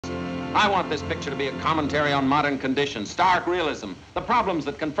I want this picture to be a commentary on modern conditions, stark realism, the problems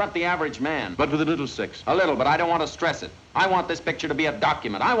that confront the average man. But with a little sex. A little, but I don't want to stress it. I want this picture to be a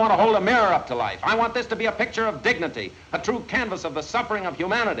document. I want to hold a mirror up to life. I want this to be a picture of dignity, a true canvas of the suffering of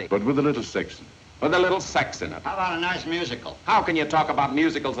humanity. But with a little sex. With a little sex in it. How about a nice musical? How can you talk about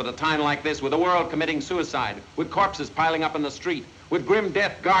musicals at a time like this, with the world committing suicide, with corpses piling up in the street, with grim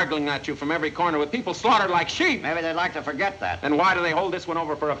death gargling at you from every corner, with people slaughtered like sheep? Maybe they'd like to forget that. Then why do they hold this one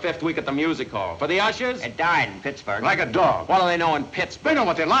over for a 5th week at the music hall? For the ushers? It died in Pittsburgh. Like a dog. What do they know in Pittsburgh? They know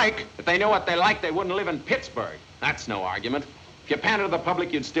what they like. If they knew what they liked, they wouldn't live in Pittsburgh. That's no argument. If you pander to the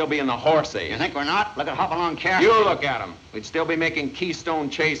public, you'd still be in the horse age. You think we're not? Look at Hopalong Care. You look at them. We'd still be making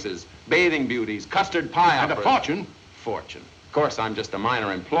Keystone Chases, Bathing Beauties, Custard Pie And a operas. fortune. Fortune. Of course, I'm just a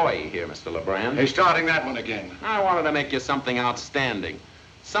minor employee here, Mr. LeBrand. Hey, starting that one again. I wanted to make you something outstanding.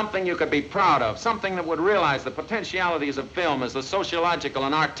 Something you could be proud of. Something that would realize the potentialities of film as the sociological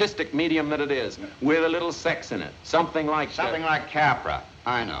and artistic medium that it is, with a little sex in it. Something like Something like Capra.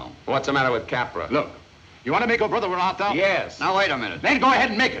 I know. What's the matter with Capra? Look, you want to make a brother without doubt? Yes. Now, wait a minute. Then go ahead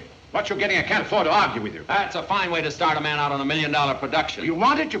and make it. What you're getting, I can't afford to argue with you. That's a fine way to start a man out on $1 million production. You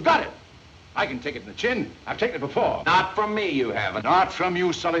want it, you got it. I can take it in the chin. I've taken it before. Not from me, you haven't. Not from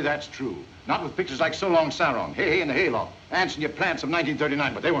you, Sully, that's true. Not with pictures like So Long Sarong, Hey Hey in the Hayloft, Ants in Your Plants of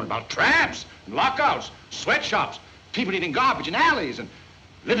 1939, but they weren't about tramps and lockouts, sweatshops, people eating garbage in alleys and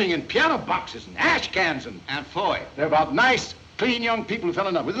living in piano boxes and ash cans and Foy. they're about nice, clean young people who fell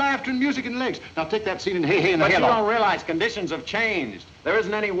in love with laughter and music and legs. Now take that scene in Hey Hey in the But you Hayloft. don't realize conditions have changed. There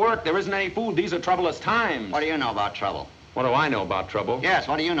isn't any work, there isn't any food. These are troublous times. What do you know about trouble? What do I know about trouble? Yes,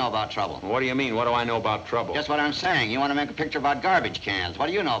 what do you know about trouble? What do you mean, what do I know about trouble? Just what I'm saying. You want to make a picture about garbage cans. What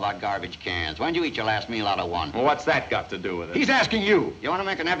do you know about garbage cans? When did you eat your last meal out of one? Well, what's that got to do with it? He's asking you. You want to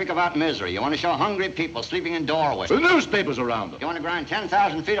make an epic about misery. You want to show hungry people sleeping in doorways. The newspapers around them. You want to grind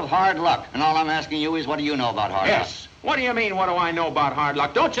 10,000 feet of hard luck. And all I'm asking you is, what do you know about hard luck? Yes. What do you mean, what do I know about hard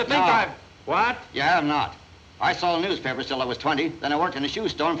luck? Don't you think No. I've... What? You have not. I sold newspapers till I was 20. Then I worked in a shoe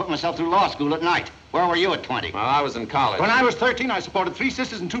store and put myself through law school at night. Where were you at 20? Well, I was in college. When I was 13, I supported 3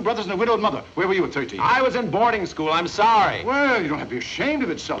 sisters and 2 brothers and a widowed mother. Where were you at 13? I was in boarding school, I'm sorry. Well, you don't have to be ashamed of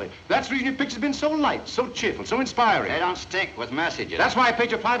it, Sully. That's the reason your pictures have been so light, so cheerful, so inspiring. They don't stick with messages. That's why I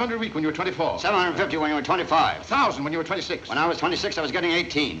paid you $500 a week when you were 24. 750 when you were 25. 1,000 when you were 26. When I was 26, I was getting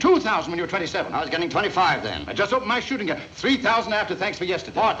 18. 2,000 when you were 27. I was getting 25 then. I just opened my shooting gap. 3,000 after thanks for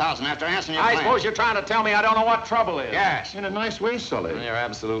yesterday. 4,000 after answering your I plan. suppose you're trying to tell me I don't know what trouble is. Yes. In a nice way, Sully. You're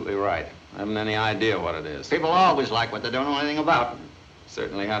absolutely right. I haven't any idea what it is. People always like what they don't know anything about.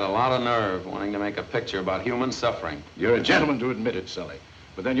 Certainly had a lot of nerve wanting to make a picture about human suffering. You're a gentleman to admit it, Sully.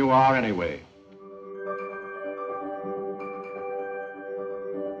 But then you are anyway.